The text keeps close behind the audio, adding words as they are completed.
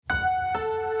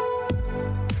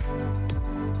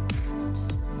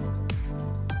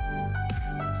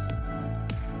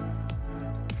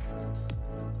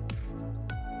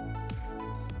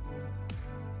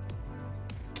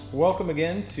Welcome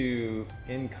again to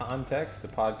In Context, the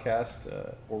podcast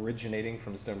originating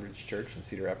from Stonebridge Church in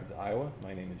Cedar Rapids, Iowa.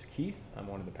 My name is Keith. I'm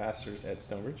one of the pastors at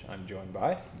Stonebridge. I'm joined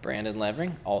by Brandon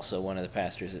Levering, also one of the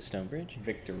pastors at Stonebridge.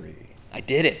 Victory. I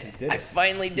did it. You did I it.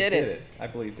 finally You did it. I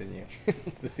believed in you.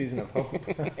 It's the season of hope.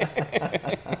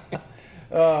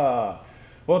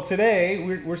 Well,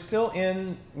 today we're still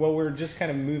we're just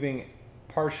kind of moving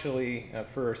partially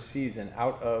for a season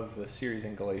out of the series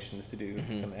in Galatians to do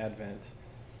some Advent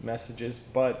messages,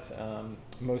 but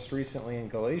most recently in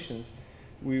Galatians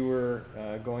we were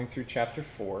going through chapter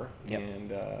 4. Yep.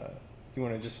 And you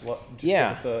want to just give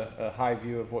us a high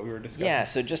view of what we were discussing? Yeah,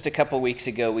 so just a couple weeks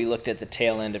ago we looked at the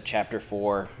tail end of chapter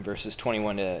 4, verses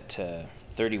 21 to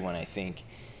 31, I think.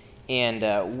 And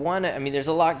there's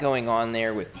a lot going on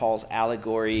there with Paul's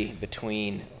allegory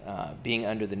between being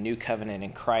under the new covenant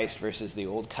in Christ versus the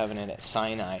old covenant at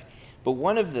Sinai. But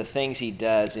one of the things he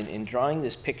does in drawing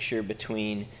this picture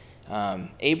between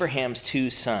Abraham's two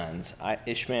sons,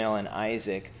 Ishmael and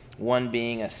Isaac, one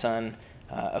being a son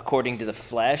according to the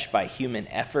flesh by human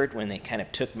effort when they kind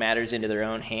of took matters into their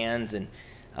own hands and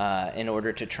in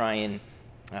order to try and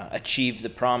achieve the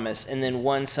promise, and then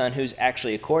one son who's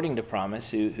actually according to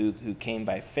promise, who came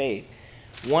by faith.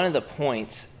 One of the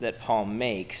points that Paul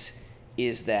makes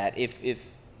is that if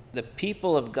the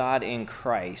people of God in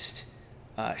Christ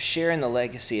share in the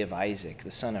legacy of Isaac,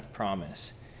 the son of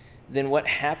promise, then what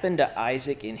happened to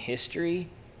Isaac in history,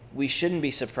 we shouldn't be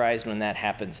surprised when that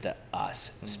happens to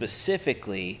us,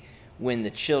 specifically when the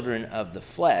children of the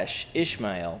flesh,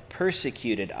 Ishmael,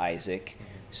 persecuted Isaac,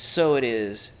 so it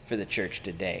is for the church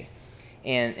today.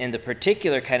 And the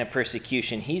particular kind of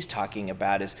persecution he's talking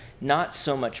about is not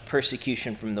so much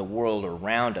persecution from the world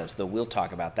around us, though we'll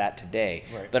talk about that today,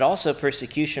 right, but also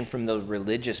persecution from the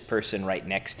religious person right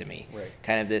next to me. Right.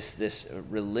 Kind of this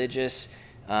religious,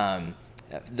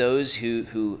 those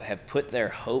who have put their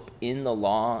hope in the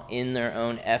law, in their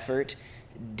own effort,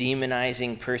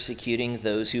 demonizing, persecuting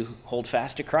those who hold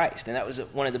fast to Christ. And that was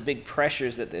one of the big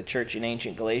pressures that the church in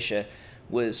ancient Galatia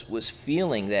was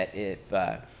feeling, that if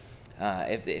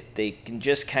they can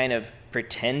just kind of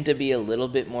pretend to be a little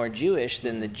bit more Jewish,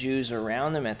 then the Jews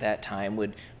around them at that time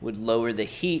would lower the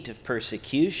heat of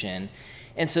persecution.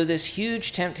 And so this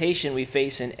huge temptation we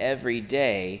face in every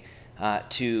day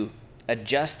to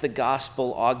adjust the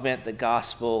gospel, augment the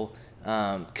gospel,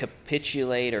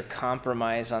 capitulate or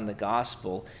compromise on the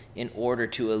gospel in order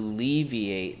to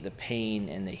alleviate the pain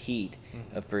and the heat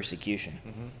of persecution.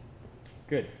 Mm-hmm.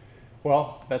 Good.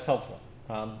 Well, that's helpful.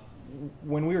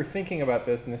 When we were thinking about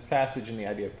this in this passage and the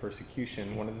idea of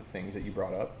persecution, one of the things that you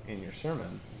brought up in your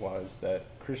sermon was that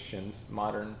Christians,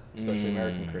 modern, especially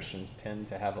American Christians, tend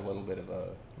to have a little bit of a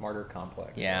martyr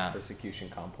complex, a persecution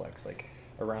complex. Like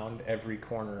around every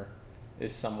corner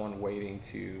is someone waiting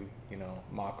to,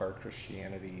 mock our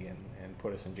Christianity and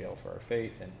put us in jail for our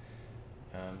faith.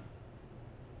 And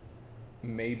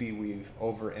maybe we've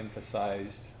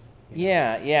overemphasized how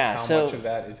much of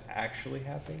that is actually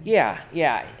happening. Yeah.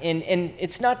 And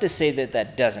it's not to say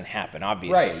that doesn't happen,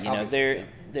 obviously. Right.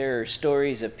 There are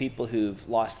stories of people who've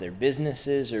lost their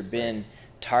businesses or been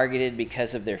targeted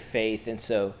because of their faith, and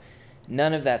so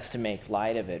none of that's to make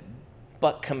light of it.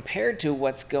 But compared to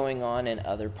what's going on in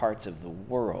other parts of the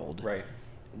world, right,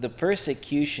 the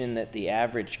persecution that the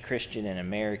average Christian in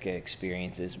America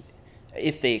experiences,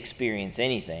 if they experience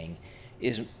anything,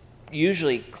 is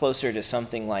usually closer to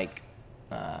something like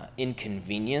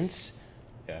inconvenience,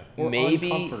 or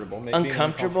maybe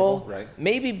uncomfortable, right?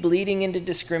 Maybe bleeding into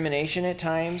discrimination at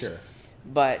times. Sure.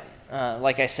 But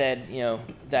like I said,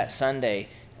 that Sunday,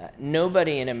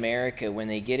 nobody in America, when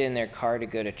they get in their car to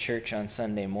go to church on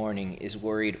Sunday morning, is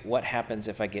worried, what happens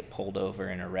if I get pulled over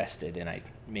and arrested and I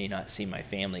may not see my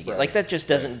family again? Right. Like that just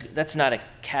doesn't, that's not a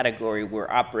category we're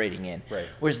operating in. Right.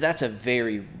 Whereas that's a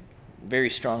very, very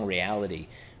strong reality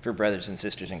for brothers and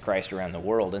sisters in Christ around the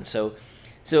world. And so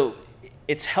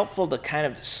it's helpful to kind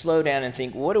of slow down and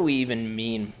think, what do we even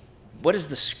mean? What does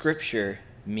the scripture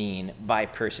mean by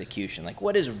persecution? Like,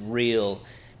 what is real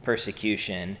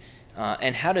persecution?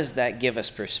 And how does that give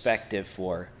us perspective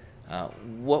for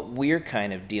what we're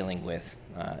kind of dealing with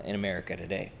in America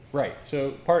today? Right.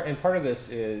 So part of this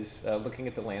is looking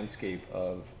at the landscape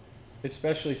of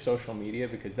especially social media,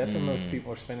 because that's where most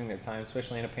people are spending their time,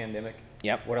 especially in a pandemic.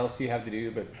 Yep. What else do you have to do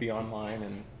but be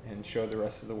online and show the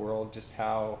rest of the world just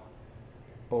how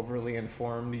overly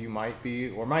informed you might be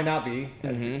or might not be,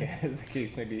 as the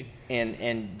case may be.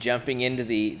 And jumping into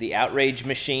the outrage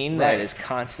machine that is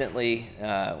constantly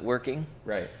working.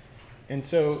 Right. And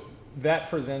so that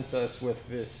presents us with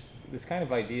this kind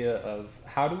of idea of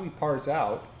how do we parse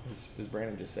out, as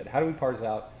Brandon just said, how do we parse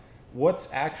out what's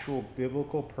actual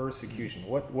biblical persecution?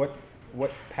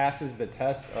 What passes the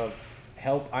test of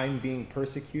help, I'm being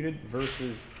persecuted,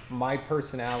 versus my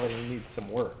personality needs some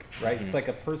work, right? It's like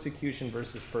a persecution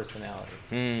versus personality.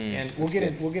 And we'll get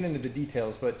into the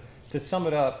details, but to sum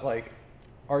it up, like,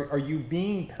 are you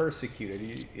being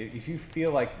persecuted? If you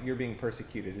feel like you're being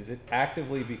persecuted, is it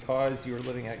actively because you're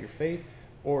living out your faith,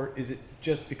 or is it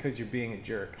just because you're being a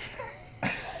jerk?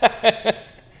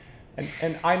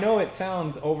 And I know it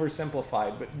sounds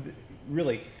oversimplified, but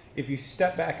really, if you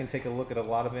step back and take a look at a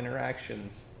lot of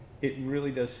interactions, it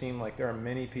really does seem like there are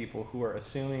many people who are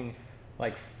assuming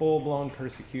like full-blown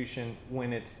persecution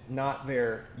when it's not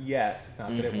there yet.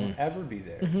 Not that it won't ever be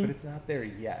there, but it's not there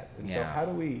yet. And so how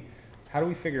do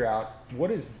we figure out what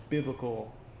is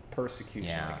biblical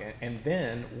persecution like, and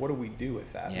then what do we do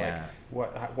with that?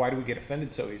 Like, why do we get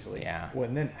offended so easily? Well,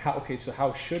 and then so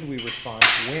how should we respond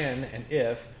when and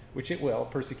if, which it will,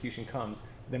 persecution comes,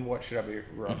 then what should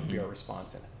be our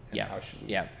response in it? And how should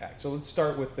we act? So let's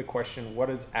start with the question, what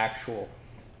is actual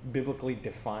biblically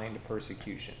defined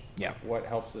persecution? What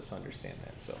helps us understand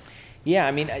that? So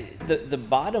I mean, the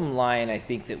bottom line I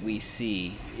think that we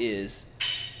see is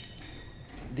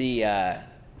the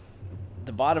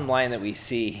bottom line that we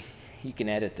see. You can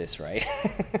edit this, right?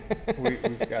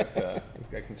 we've got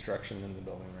construction in the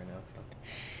building right now, so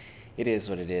it is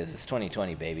what it is. It's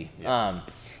 2020, baby.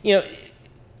 You know,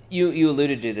 you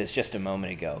alluded to this just a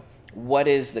moment ago. What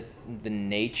is the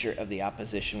nature of the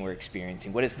opposition we're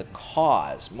experiencing? What is the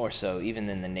cause, more so even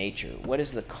than the nature? What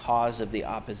is the cause of the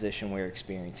opposition we're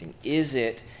experiencing? Is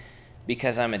it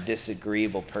because I'm a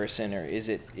disagreeable person, or is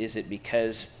it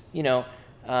because,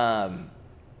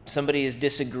 somebody has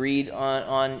disagreed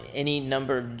on any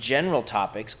number of general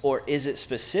topics, or is it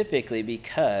specifically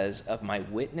because of my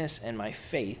witness and my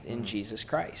faith in Jesus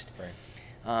Christ? Right.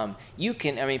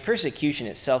 Persecution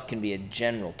itself can be a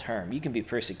general term. You can be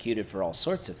persecuted for all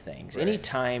sorts of things. Right.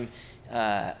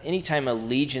 Anytime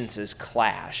allegiances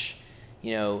clash,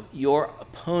 your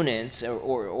opponents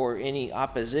or any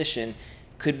opposition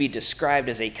could be described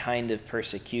as a kind of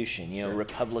persecution.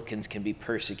 Republicans can be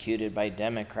persecuted by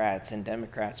Democrats, and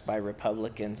Democrats by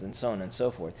Republicans, and so on and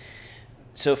so forth.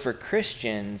 So for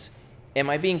Christians, am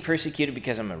I being persecuted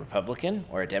because I'm a Republican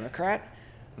or a Democrat?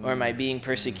 Or am I being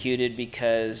persecuted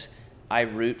because I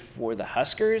root for the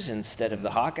Huskers instead of the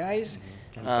Hawkeyes?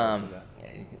 I'm sorry for that.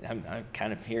 I'm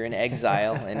kind of here in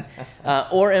exile. And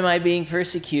or am I being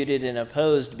persecuted and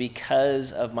opposed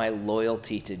because of my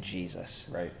loyalty to Jesus?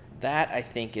 Right. That, I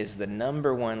think, is the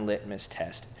number one litmus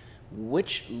test.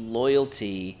 Which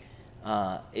loyalty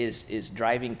is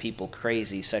driving people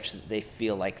crazy such that they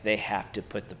feel like they have to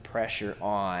put the pressure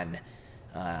on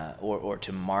or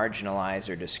to marginalize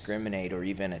or discriminate or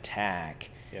even attack?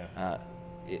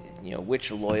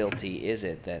 Which loyalty is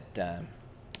it that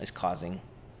is causing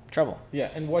trouble?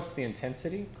 And what's the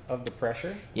intensity of the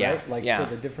pressure? Right? So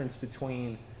the difference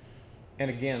between, and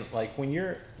again, like when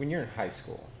you're in high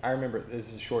school, I remember, this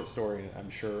is a short story, I'm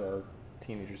sure our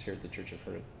teenagers here at the church have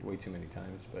heard it way too many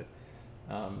times, but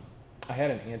I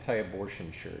had an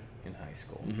anti-abortion shirt in high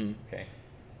school. Okay.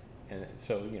 And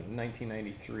so,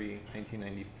 1993,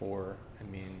 1994,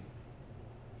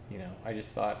 I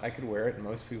just thought I could wear it and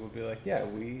most people would be like, yeah,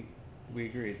 we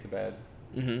agree it's a bad...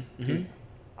 Dude,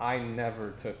 I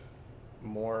never took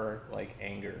more, like,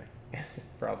 anger,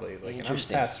 probably. Like, and I'm a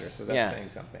pastor, so that's saying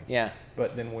something.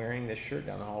 But then wearing this shirt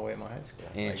down the hallway at my high school.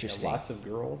 Interesting. Like, lots of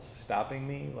girls stopping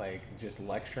me, like, just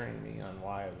lecturing me on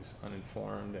why I was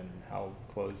uninformed and how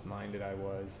closed-minded I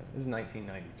was. This is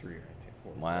 1993, right?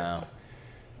 Wow.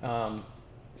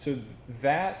 So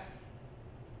that,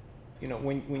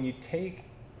 when you take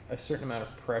a certain amount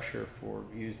of pressure for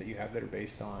views that you have that are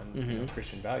based on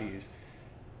Christian values,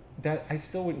 that I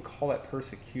still wouldn't call that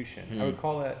persecution. I would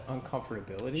call that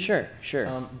uncomfortability.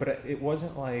 Sure. But it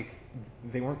wasn't like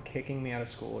they weren't kicking me out of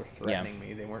school or threatening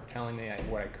me. They weren't telling me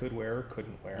what I could wear or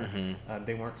couldn't wear.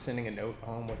 They weren't sending a note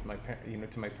home with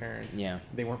to my parents.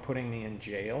 They weren't putting me in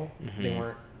jail. They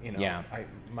weren't.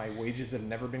 My wages have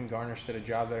never been garnished at a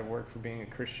job that I worked for being a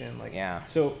Christian.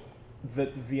 So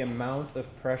the amount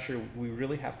of pressure, we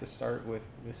really have to start with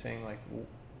saying, like,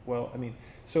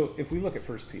 so if we look at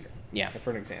 1 Peter,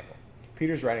 for an example,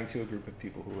 Peter's writing to a group of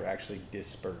people who were actually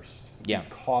dispersed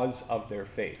because of their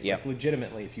faith. Like,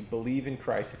 legitimately, if you believe in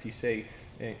Christ, if you say,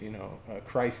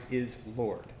 Christ is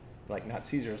Lord, like not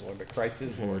Caesar's Lord, but Christ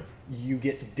is Lord, you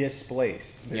get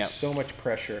displaced. There's so much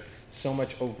pressure, so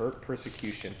much overt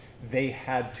persecution. They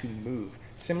had to move.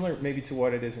 Similar maybe to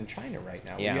what it is in China right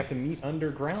now. Where you have to meet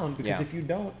underground because if you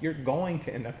don't, you're going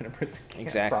to end up in a prison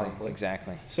camp, probably.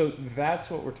 Exactly. So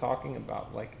that's what we're talking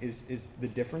about. Like, is the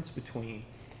difference between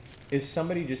is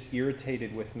somebody just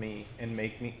irritated with me and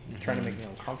trying to make me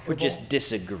uncomfortable? We're just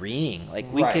disagreeing.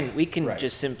 Like we can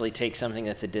just simply take something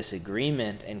that's a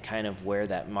disagreement and kind of wear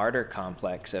that martyr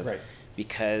complex of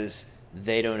because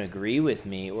they don't agree with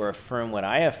me or affirm what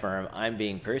I affirm, I'm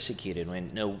being persecuted.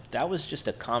 When no, that was just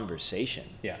a conversation.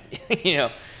 Yeah.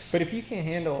 But if you can't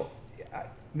handle,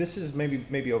 this is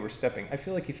maybe overstepping. I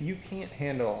feel like if you can't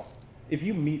handle, if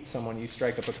you meet someone, you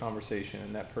strike up a conversation,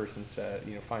 and that person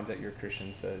finds out you're a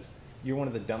Christian, says, you're one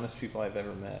of the dumbest people I've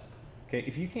ever met. Okay,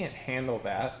 if you can't handle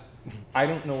that, I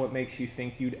don't know what makes you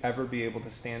think you'd ever be able to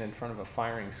stand in front of a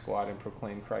firing squad and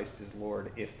proclaim Christ as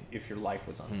Lord if your life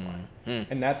was on fire.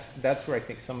 And that's where I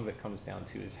think some of it comes down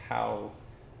to, is how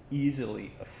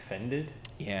easily offended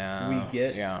we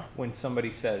get when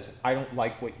somebody says, I don't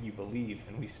like what you believe,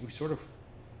 and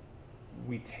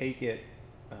we take it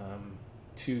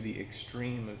to the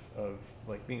extreme of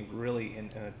like being really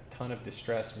in a ton of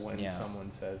distress when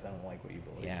someone says, I don't like what you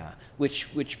believe. Yeah,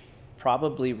 which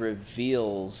probably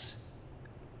reveals,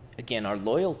 again, our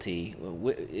loyalty.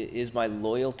 Is my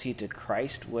loyalty to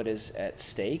Christ what is at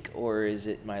stake, or is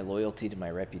it my loyalty to my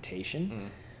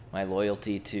reputation, my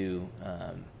loyalty to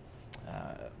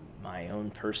my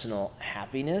own personal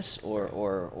happiness, or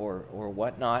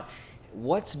whatnot?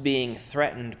 What's being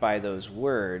threatened by those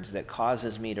words that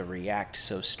causes me to react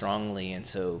so strongly and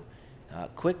so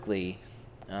quickly?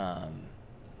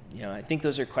 I think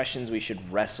those are questions we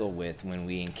should wrestle with when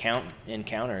we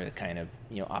encounter the kind of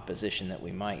opposition that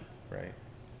we might. Right.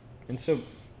 And so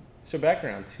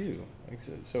background too.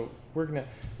 So we're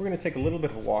gonna take a little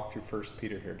bit of a walk through 1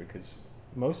 Peter here, because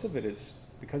most of it is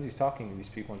because he's talking to these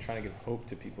people and trying to give hope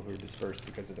to people who are dispersed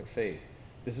because of their faith.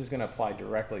 This is going to apply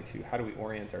directly to how do we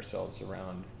orient ourselves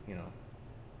around.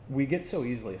 We get so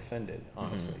easily offended,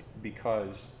 honestly,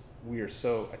 because we are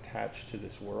so attached to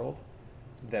this world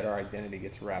that our identity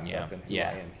gets wrapped up in who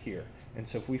I am here. And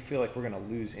so if we feel like we're going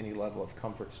to lose any level of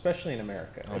comfort, especially in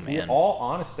America, if we're all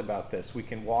honest about this, we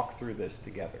can walk through this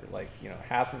together. Like,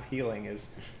 half of healing is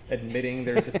admitting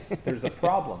there's a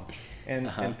problem.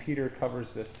 And Peter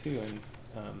covers this too.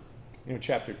 And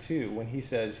chapter 2, when he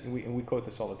says, and we quote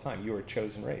this all the time, you are a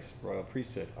chosen race, royal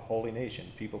priesthood, a holy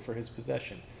nation, people for his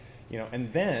possession,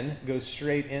 and then goes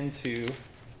straight into,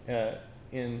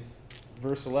 in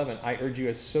verse 11, I urge you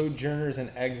as sojourners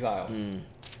and exiles.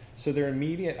 So their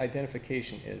immediate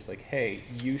identification is like, hey,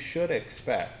 you should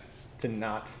expect to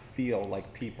not feel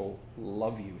like people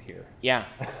love you here. Yeah,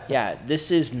 this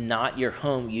is not your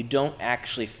home. You don't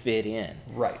actually fit in.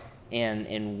 Right.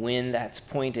 And when that's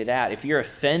pointed out, if you're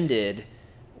offended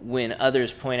when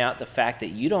others point out the fact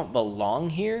that you don't belong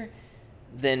here,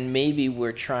 then maybe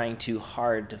we're trying too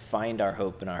hard to find our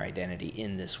hope and our identity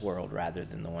in this world rather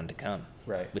than the one to come.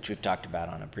 Right. Which we've talked about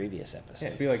on a previous episode. Yeah,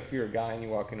 it'd be like if you're a guy and you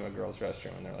walk into a girl's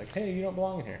restroom and they're like, hey, you don't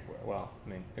belong in here. Well, I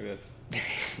mean, maybe that's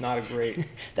not a great...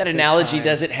 That analogy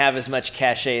doesn't have as much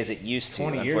cachet as it used to,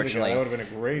 20 years ago, that would have been a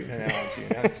great analogy.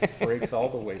 Now it just breaks all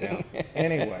the way down.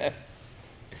 Anyway...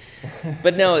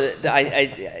 But no,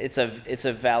 it's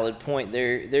a valid point.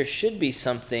 There should be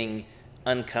something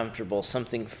uncomfortable,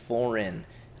 something foreign,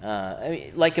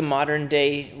 like a modern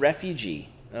day refugee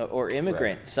or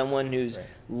immigrant, someone who's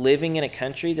living in a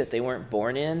country that they weren't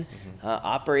born in,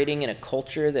 operating in a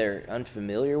culture they're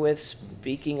unfamiliar with,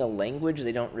 speaking a language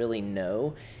they don't really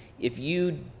know. If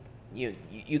you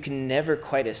can never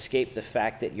quite escape the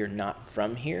fact that you're not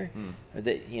from here, or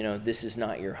that this is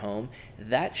not your home.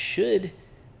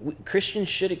 Christians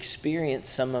should experience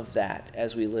some of that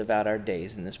as we live out our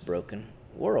days in this broken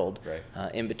world,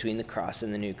 in between the cross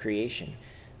and the new creation.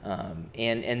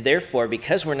 And therefore,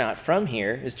 because we're not from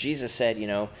here, as Jesus said,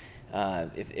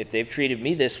 if they've treated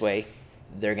me this way,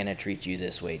 they're going to treat you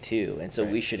this way too. And so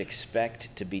we should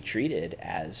expect to be treated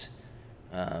as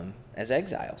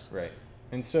exiles. Right.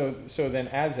 And so then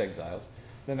as exiles,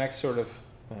 the next sort of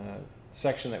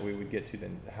section that we would get to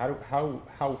then,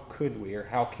 how could we, or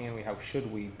how can we, how should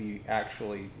we be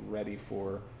actually ready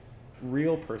for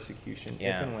real persecution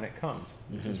if and when it comes?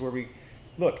 This is where we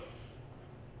look.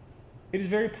 It is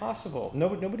very possible.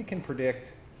 Nobody can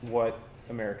predict what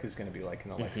America is going to be like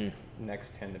in the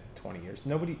next 10 to 20 years.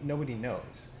 Nobody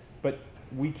knows. But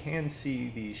we can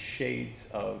see these shades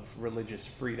of religious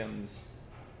freedoms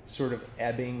sort of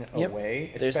ebbing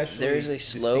away, especially there's a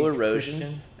slow erosion.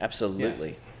 Christian. Absolutely.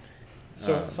 Yeah.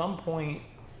 So at some point,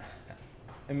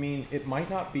 I mean, it might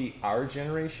not be our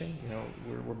generation.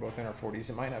 We're both in our 40s.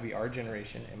 It might not be our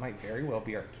generation. It might very well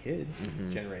be our kids'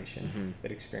 generation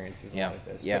that experiences a lot of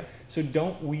this. Yeah. So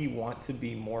don't we want to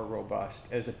be more robust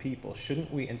as a people?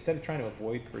 Shouldn't we, instead of trying to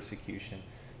avoid persecution,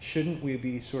 shouldn't we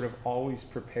be sort of always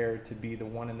prepared to be the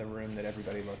one in the room that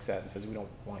everybody looks at and says, we don't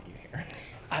want you here?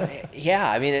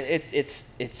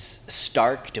 It's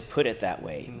stark to put it that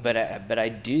way, but I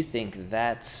do think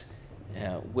that's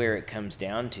where it comes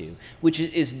down to, which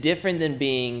is different than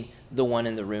being the one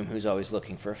in the room who's always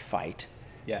looking for a fight.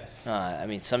 Yes.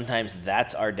 Sometimes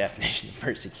that's our definition of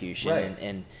persecution, right.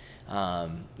 and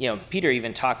Peter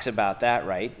even talks about that,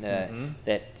 right?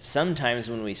 That sometimes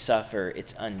when we suffer,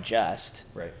 it's unjust.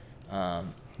 Right.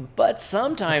 But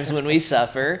sometimes when we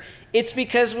suffer, it's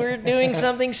because we're doing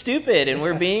something stupid and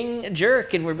we're being a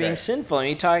jerk and we're being sinful. And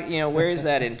you talk, where is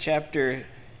that in chapter?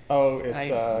 Oh,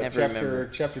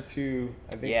 it's chapter 2,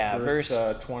 I think, verse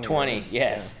 20. 20,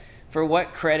 yes. Yeah. For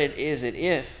what credit is it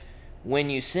if, when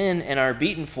you sin and are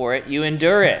beaten for it, you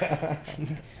endure it?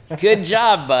 Good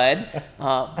job, bud.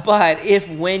 But if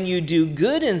when you do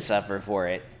good and suffer for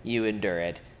it, you endure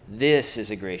it, this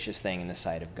is a gracious thing in the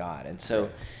sight of God. And so,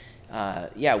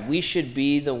 we should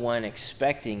be the one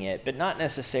expecting it, but not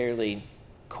necessarily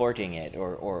courting it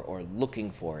or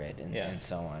looking for it and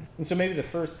so on. And so maybe the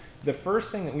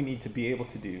first thing that we need to be able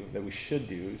to do, that we should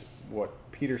do, is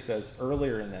what Peter says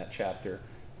earlier in that chapter,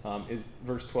 is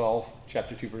verse 12,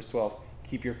 chapter 2, verse 12,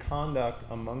 keep your conduct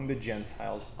among the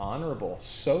Gentiles honorable,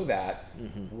 so that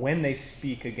when they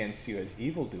speak against you as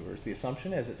evildoers, the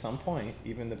assumption is at some point,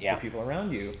 even the people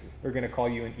around you are going to call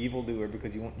you an evildoer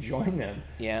because you won't join them.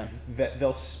 Yeah. That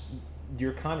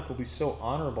your conduct will be so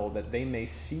honorable that they may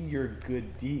see your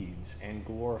good deeds and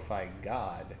glorify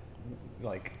God,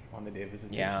 like on the day of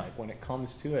visitation. Yeah. Like when it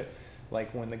comes to it,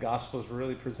 like when the gospel is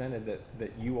really presented,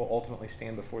 that you will ultimately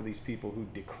stand before these people who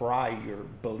decry your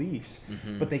beliefs,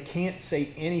 but they can't say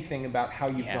anything about how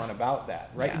you've gone about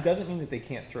that, right? Yeah. It doesn't mean that they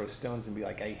can't throw stones and be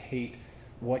like, I hate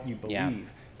what you believe.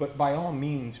 Yeah. But by all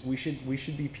means, we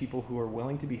should be people who are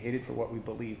willing to be hated for what we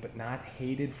believe, but not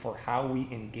hated for how we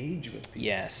engage with people.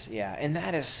 Yes, yeah. And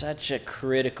that is such a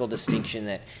critical distinction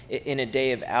that in a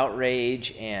day of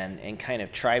outrage and kind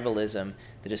of tribalism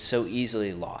that is so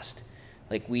easily lost.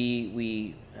 Like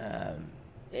we're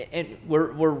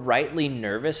rightly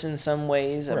nervous in some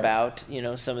ways about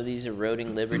some of these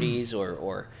eroding liberties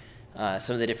or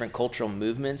some of the different cultural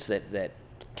movements that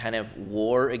kind of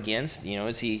war against,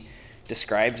 as he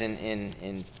describes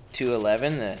in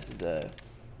 2:11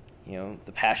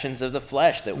 the passions of the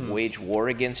flesh that wage war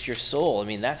against your soul. I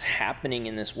mean, that's happening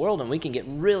in this world, and we can get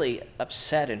really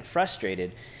upset and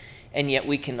frustrated, and yet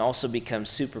we can also become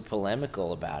super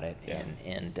polemical about it.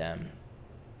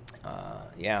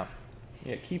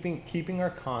 Keeping our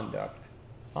conduct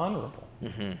honorable.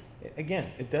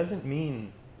 Again, it doesn't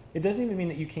even mean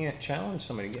that you can't challenge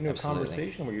somebody, get into a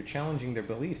conversation where you're challenging their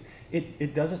beliefs.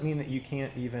 It doesn't mean that you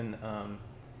can't even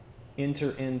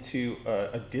enter into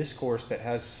a discourse that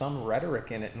has some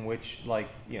rhetoric in it in which,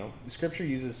 Scripture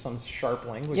uses some sharp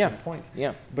language and points.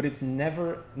 Yeah. But it's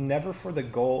never for the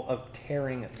goal of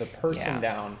tearing the person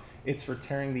down. It's for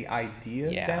tearing the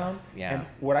idea down. Yeah. And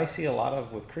what I see a lot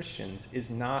of with Christians is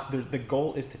the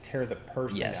goal is to tear the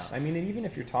person down. I mean, and even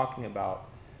if you're talking about,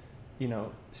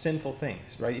 sinful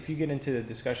things, right? If you get into a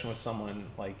discussion with someone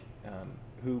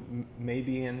who may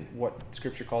be in what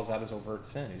Scripture calls out as overt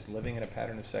sin, who's living in a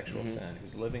pattern of sexual sin,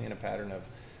 who's living in a pattern of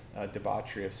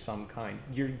debauchery of some kind,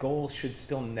 your goal should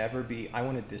still never be, I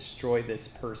want to destroy this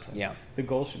person. Yeah. The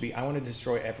goal should be, I want to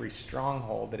destroy every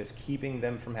stronghold that is keeping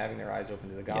them from having their eyes open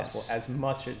to the gospel, as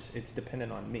much as it's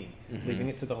dependent on me, leaving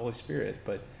it to the Holy Spirit.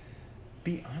 But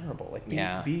be honorable,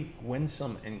 be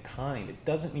winsome and kind. It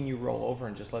doesn't mean you roll over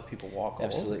and just let people walk all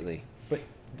over. Absolutely. But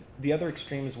the other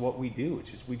extreme is what we do,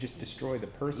 which is we just destroy the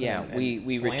person. Yeah,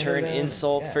 we return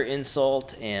insult for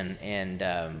insult, and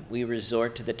we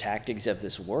resort to the tactics of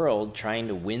this world, trying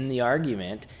to win the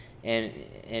argument,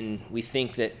 and we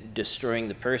think that destroying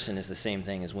the person is the same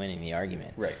thing as winning the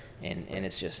argument. Right. And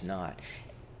it's just not.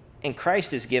 And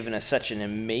Christ has given us such an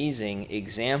amazing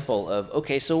example of,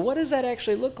 okay, so what does that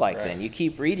actually look like then? You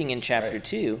keep reading in chapter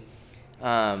 2.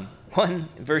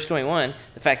 Verse 21,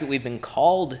 the fact that we've been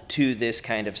called to this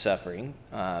kind of suffering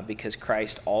because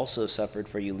Christ also suffered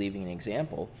for you, leaving an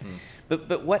example.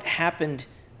 But what happened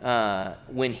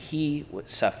when he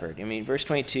suffered? I mean, verse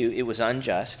 22, it was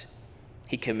unjust.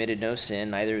 He committed no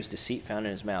sin, neither was deceit found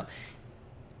in his mouth.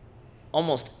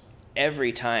 Almost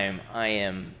every time I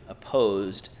am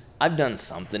opposed, I've done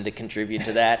something to contribute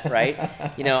to that, right?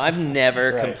 I've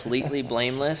never completely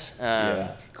blameless.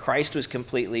 Christ was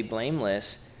completely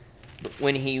blameless.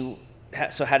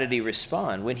 So how did he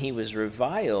respond? When he was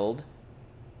reviled,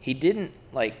 he didn't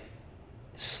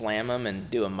slam him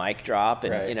and do a mic drop,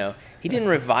 and he didn't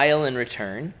revile in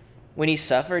return. When he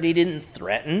suffered, he didn't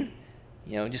threaten.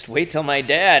 just wait till my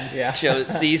dad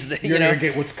sees the, You're going to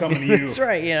get what's coming to you. That's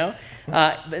right,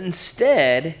 But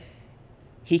instead,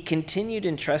 he continued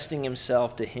entrusting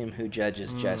himself to him who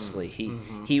judges justly.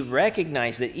 He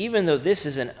recognized that even though this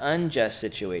is an unjust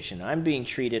situation, I'm being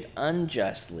treated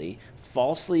unjustly,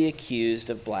 falsely accused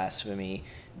of blasphemy,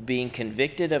 being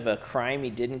convicted of a crime he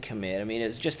didn't commit. I mean,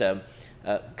 it's just a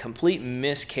complete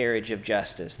miscarriage of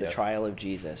justice, the trial of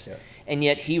Jesus. And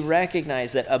yet he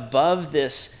recognized that above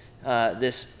this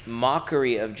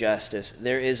mockery of justice,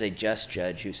 there is a just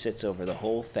judge who sits over the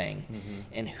whole thing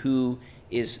and who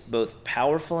is both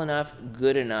powerful enough,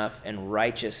 good enough, and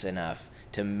righteous enough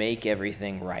to make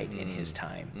everything right in his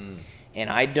time. And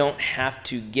I don't have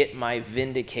to get my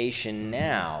vindication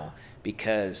now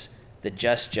because the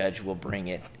just judge will bring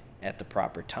it at the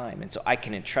proper time. And so I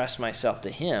can entrust myself to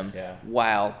him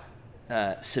while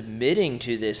submitting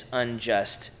to this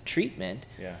unjust treatment.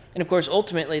 And of course,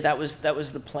 ultimately, that was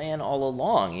the plan all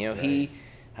along.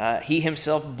 He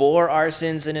himself bore our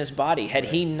sins in his body. Had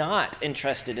he not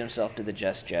entrusted himself to the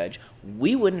just judge,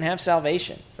 we wouldn't have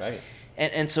salvation. Right.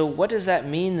 And so what does that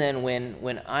mean then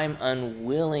when I'm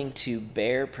unwilling to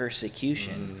bear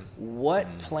persecution?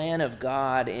 What plan of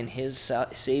God in his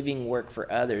saving work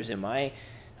for others am I,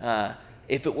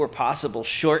 if it were possible,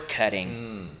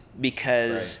 shortcutting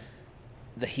because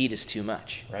the heat is too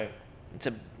much? Right.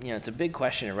 It's a big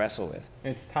question to wrestle with.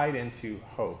 And it's tied into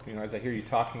hope. As I hear you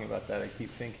talking about that, I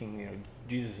keep thinking,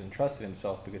 Jesus entrusted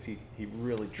himself because he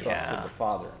really trusted the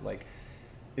Father. Like,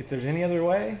 if there's any other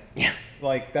way,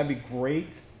 like, that'd be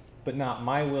great, but not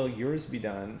my will, yours be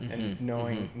done. And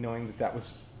knowing that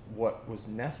was what was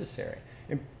necessary.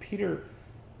 And Peter,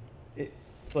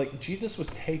 Jesus was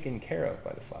taken care of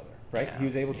by the Father, right? He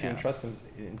was able to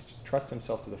entrust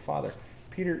himself to the Father.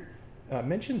 Peter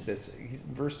mentions this.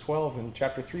 Verse 12 in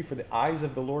chapter 3, for the eyes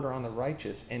of the Lord are on the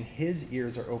righteous, and his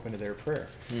ears are open to their prayer.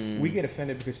 We get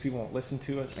offended because people won't listen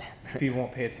to us. People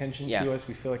won't pay attention to us.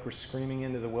 We feel like we're screaming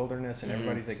into the wilderness and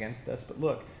everybody's against us. But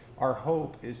look, our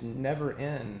hope is never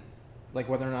in, like,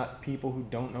 whether or not people who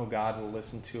don't know God will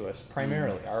listen to us.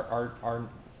 Primarily, our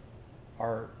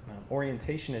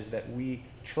orientation is that we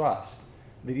trust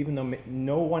that even though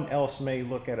no one else may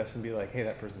look at us and be like, hey,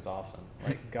 that person's awesome,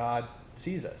 right? God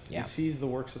sees us. He sees the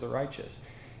works of the righteous.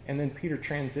 And then Peter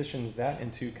transitions that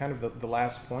into kind of the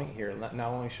last point here. Not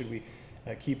only should we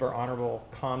keep our our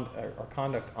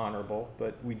conduct honorable,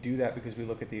 but we do that because we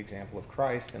look at the example of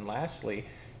Christ. And lastly,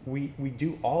 we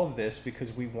do all of this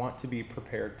because we want to be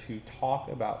prepared to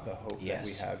talk about the hope that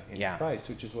we have in Christ,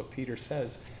 which is what Peter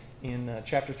says in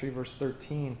chapter 3, verse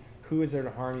 13. Who is there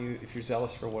to harm you if you're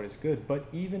zealous for what is good? But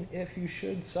even if you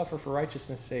should suffer for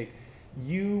righteousness' sake,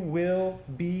 you will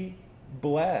be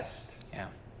blessed.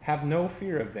 Have no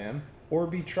fear of them or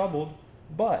be troubled,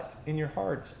 but in your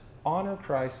hearts honor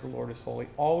Christ the Lord as holy,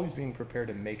 always being prepared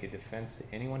to make a defense to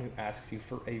anyone who asks you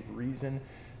for a reason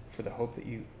for the hope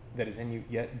that is in you,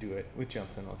 yet do it with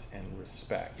gentleness and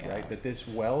respect. Right? That this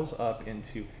wells up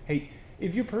into, hey,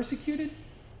 if you're persecuted,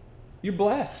 you're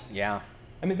blessed.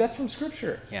 I mean, that's from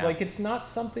Scripture. Like, it's not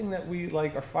something that we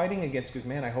are fighting against because,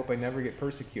 man, I hope I never get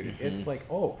persecuted. It's like,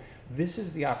 oh, this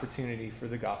is the opportunity for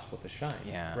the gospel to shine.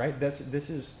 Right? This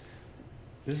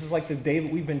is like the day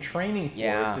that we've been training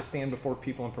for, is to stand before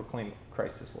people and proclaim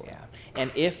Christ as Lord.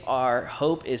 And if our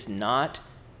hope is not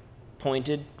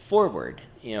pointed forward,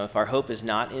 if our hope is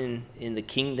not in the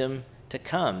kingdom to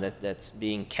come that's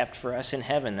being kept for us in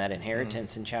heaven, that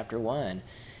inheritance in chapter 1,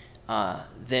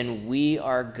 then we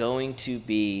are going to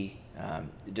be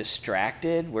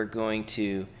distracted. We're going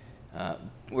to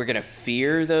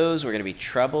fear those. We're going to be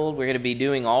troubled. We're going to be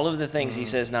doing all of the things he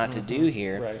says not to do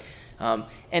here. Right.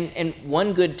 And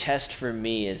one good test for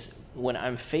me is when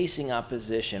I'm facing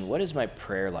opposition, what does my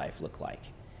prayer life look like?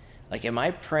 Like, am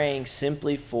I praying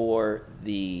simply for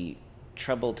the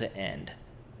trouble to end?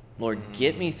 Lord,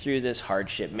 get me through this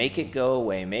hardship. Make it go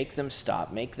away. Make them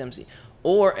stop. Make them see.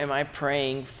 Or am I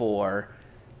praying for?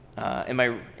 Am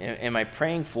I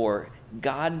praying for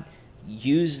God?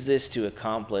 Use this to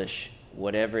accomplish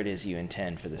whatever it is you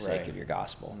intend for the sake of your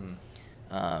gospel.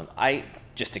 I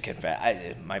just to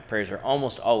confess, my prayers are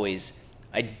almost always.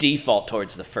 I default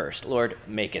towards the first. Lord,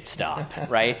 make it stop.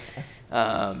 Right?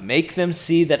 Make them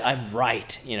see that I'm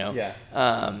right.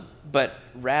 But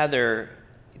rather,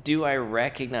 do I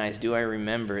recognize? Do I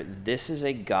remember? This is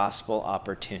a gospel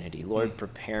opportunity. Lord,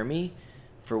 prepare me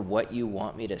for what you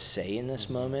want me to say in this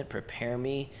moment. Prepare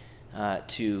me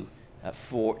to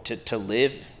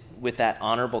live with that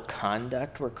honorable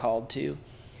conduct we're called to.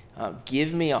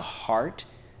 Give me a heart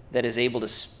that is able to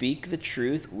speak the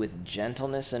truth with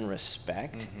gentleness and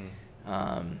respect.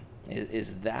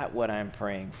 Is that what I'm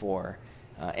praying for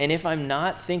And if I'm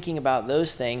not thinking about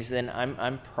those things, then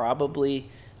I probably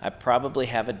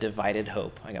have a divided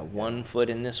hope. I got one foot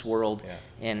in this world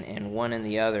and one in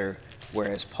the other,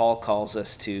 whereas Paul calls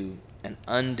us to an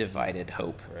undivided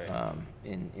hope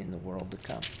in the world to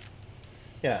come.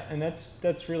 Yeah, and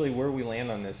that's really where we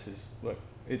land on this is, look,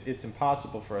 it's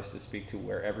impossible for us to speak to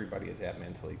where everybody is at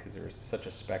mentally because there's such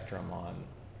a spectrum on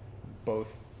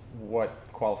both what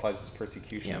qualifies as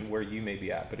persecution and where you may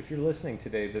be at. But if you're listening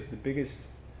today,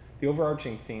 the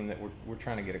overarching theme that we're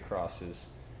trying to get across is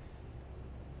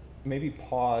maybe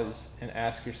pause and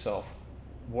ask yourself,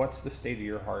 what's the state of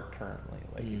your heart currently?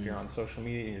 Like if you're on social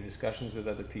media and your discussions with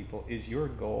other people, is your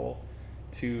goal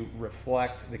to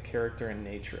reflect the character and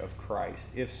nature of Christ?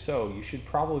 If so, you should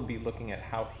probably be looking at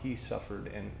how he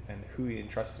suffered and who he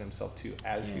entrusted himself to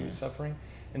as he was suffering.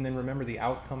 And then remember the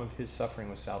outcome of his suffering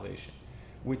was salvation,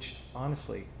 which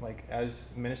honestly, like as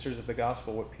ministers of the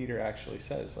gospel, what Peter actually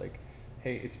says, like,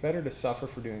 hey, it's better to suffer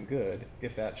for doing good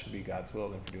if that should be God's will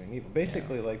than for doing evil.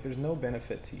 Basically, like there's no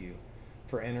benefit to you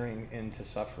for entering into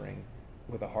suffering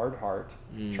with a hard heart,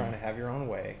 trying to have your own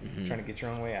way, trying to get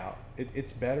your own way out.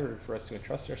 It's better for us to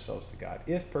entrust ourselves to God.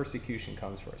 If persecution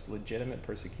comes for us, legitimate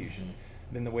persecution,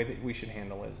 then the way that we should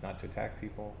handle it is not to attack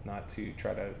people, not to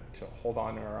try to hold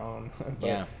on to our own,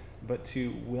 but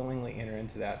to willingly enter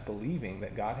into that, believing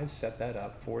that God has set that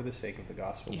up for the sake of the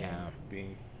gospel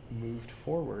being moved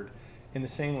forward, in the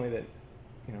same way that,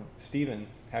 you know, Stephen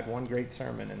had one great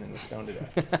sermon and then was stoned to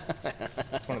death.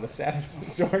 It's one of the saddest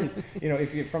stories. You know,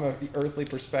 if you from an earthly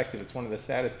perspective, it's one of the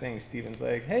saddest things. Stephen's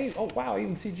like, hey, oh wow, I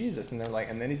even see Jesus, and they're like,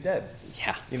 and then he's dead.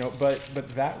 Yeah. You know, but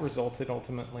that resulted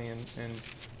ultimately in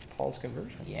Paul's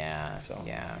conversion. Yeah. So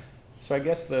yeah. So I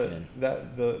guess the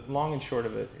long and short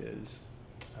of it is,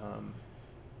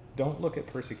 don't look at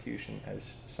persecution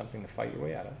as something to fight your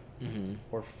way out of,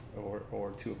 or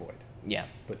to avoid. Yeah.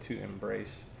 But to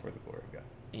embrace for the glory of God.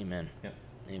 Amen. Yeah.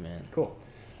 Amen. Cool.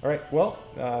 All right. Well,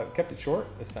 kept it short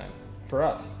this time for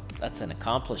us. That's an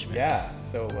accomplishment. Yeah.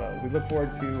 So we look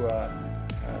forward to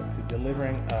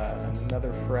delivering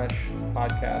another fresh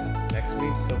podcast next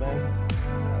week. Till then,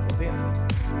 we'll see you.